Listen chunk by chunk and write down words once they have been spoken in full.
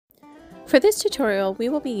For this tutorial, we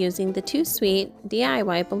will be using the Too Sweet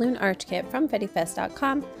DIY Balloon Arch Kit from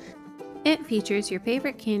Fettifest.com. It features your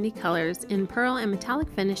favorite candy colors in pearl and metallic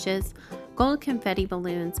finishes, gold confetti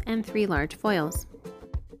balloons, and 3 large foils.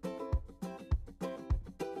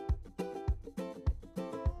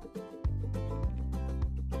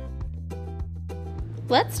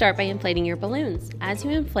 Let's start by inflating your balloons. As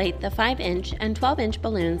you inflate the 5-inch and 12-inch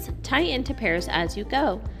balloons, tie into pairs as you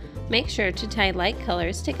go. Make sure to tie light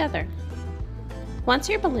colors together. Once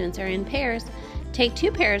your balloons are in pairs, take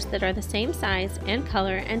 2 pairs that are the same size and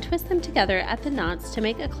color and twist them together at the knots to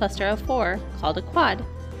make a cluster of 4 called a quad.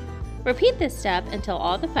 Repeat this step until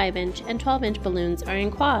all the 5-inch and 12-inch balloons are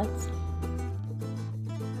in quads.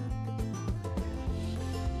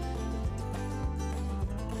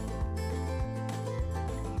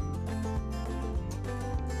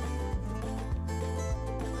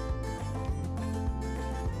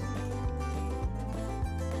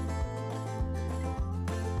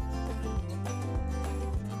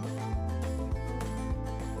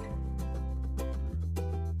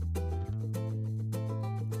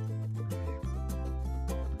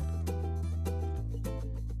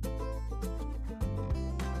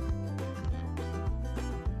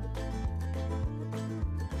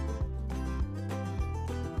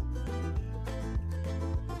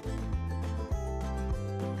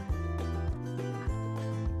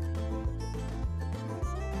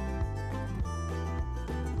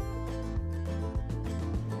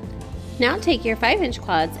 Now take your 5-inch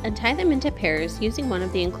quads and tie them into pairs using one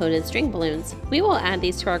of the included string balloons. We will add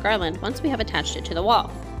these to our garland once we have attached it to the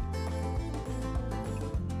wall.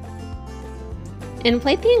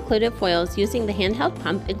 Inflate the included foils using the handheld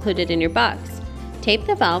pump included in your box. Tape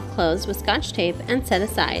the valve closed with Scotch tape and set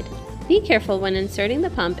aside. Be careful when inserting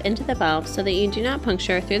the pump into the valve so that you do not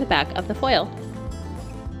puncture through the back of the foil.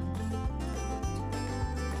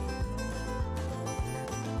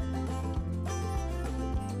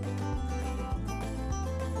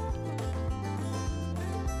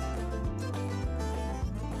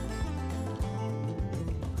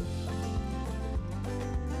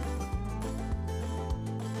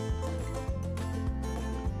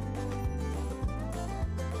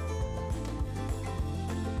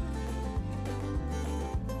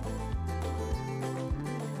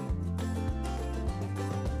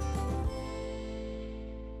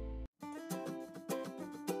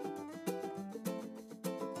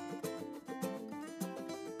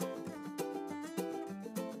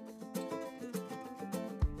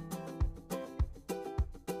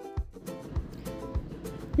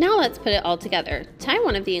 Now let's put it all together. Tie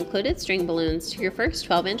one of the included string balloons to your first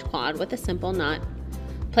 12-inch quad with a simple knot.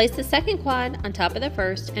 Place the second quad on top of the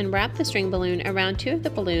first and wrap the string balloon around 2 of the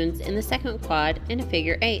balloons in the second quad in a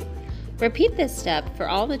figure 8. Repeat this step for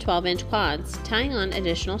all the 12-inch quads, tying on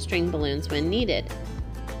additional string balloons when needed.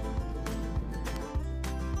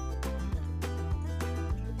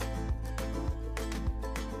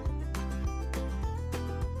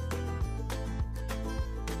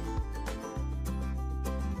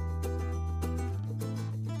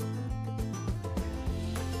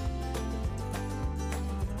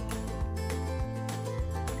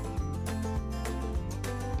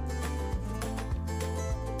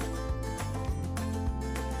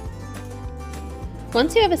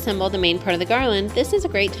 Once you have assembled the main part of the garland, this is a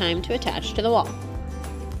great time to attach to the wall.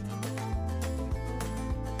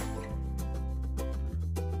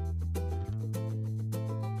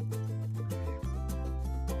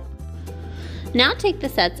 Now take the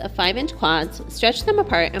sets of 5-inch quads, stretch them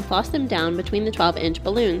apart and floss them down between the 12-inch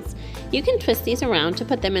balloons. You can twist these around to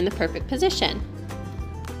put them in the perfect position.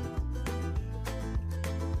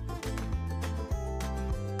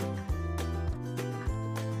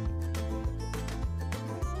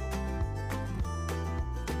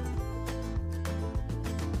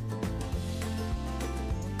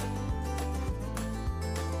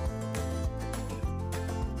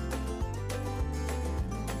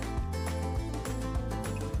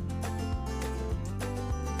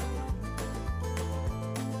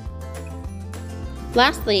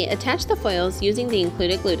 Lastly, attach the foils using the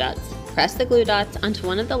included glue dots. Press the glue dots onto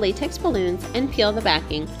one of the latex balloons and peel the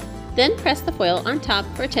backing. Then press the foil on top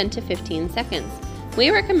for 10 to 15 seconds. We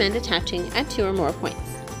recommend attaching at 2 or more points.